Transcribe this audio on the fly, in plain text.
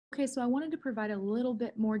Okay, so I wanted to provide a little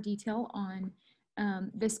bit more detail on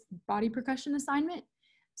this body percussion assignment.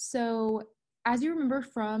 So as you remember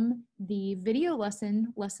from the video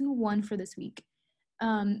lesson, lesson 1 for this week,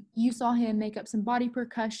 you saw him make up some body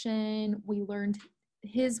percussion. We learned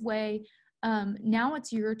his way. Now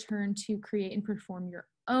it's your turn to create and perform your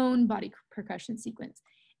own body percussion sequence.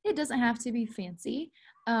 It doesn't have to be fancy.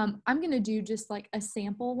 I'm going to do just like a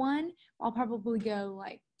sample one. I'll probably go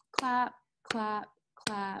like clap, clap,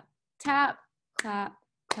 clap, tap, clap,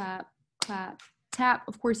 clap, clap, tap.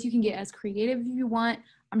 Of course, you can get as creative as you want.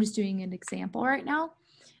 I'm just doing an example right now.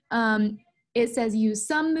 It says use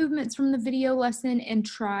some movements from the video lesson and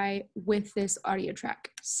try with this audio track.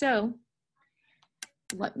 So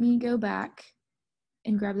let me go back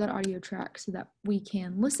and grab that audio track so that we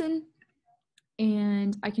can listen,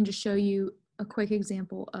 and I can just show you a quick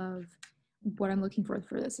example of what I'm looking for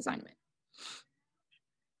this assignment.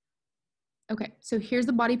 Okay, so here's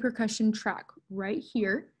the body percussion track right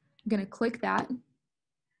here. I'm gonna click that,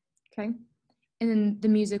 okay? And then the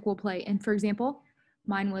music will play. And for example,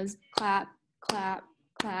 mine was clap, clap,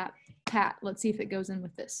 clap, pat. Let's see if it goes in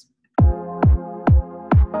with this.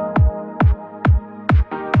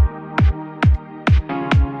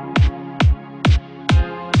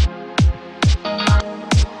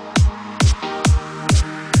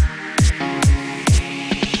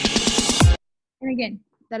 And again,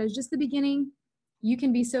 that is just the beginning. You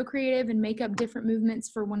can be so creative and make up different movements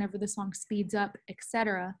for whenever the song speeds up,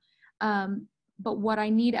 etc. But what I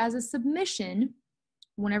need as a submission,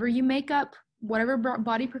 whenever you make up whatever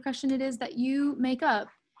body percussion it is that you make up,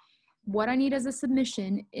 what I need as a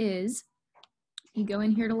submission is you go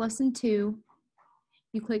in here to lesson 2,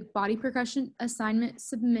 you click body percussion assignment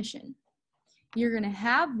submission. You're going to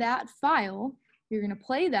have that file. You're going to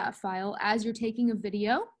play that file as you're taking a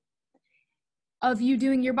video of you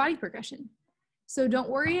doing your body percussion. So don't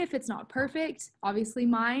worry if it's not perfect. Obviously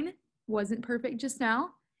mine wasn't perfect just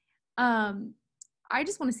now. I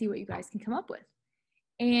just want to see what you guys can come up with.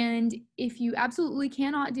 And if you absolutely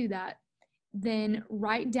cannot do that, then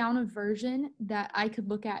write down a version that I could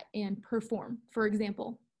look at and perform. For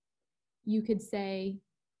example, you could say,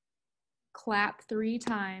 clap 3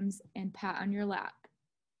 times and pat on your lap,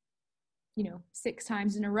 6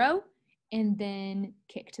 times in a row, and then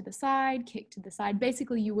kick to the side, kick to the side.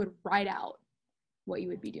 Basically, you would write out what you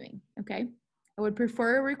would be doing, okay? I would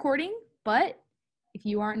prefer a recording, but if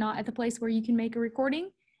you are not at the place where you can make a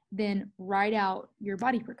recording, then write out your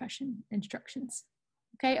body percussion instructions.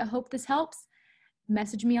 Okay, I hope this helps.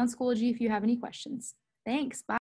 Message me on Schoology if you have any questions. Thanks, bye.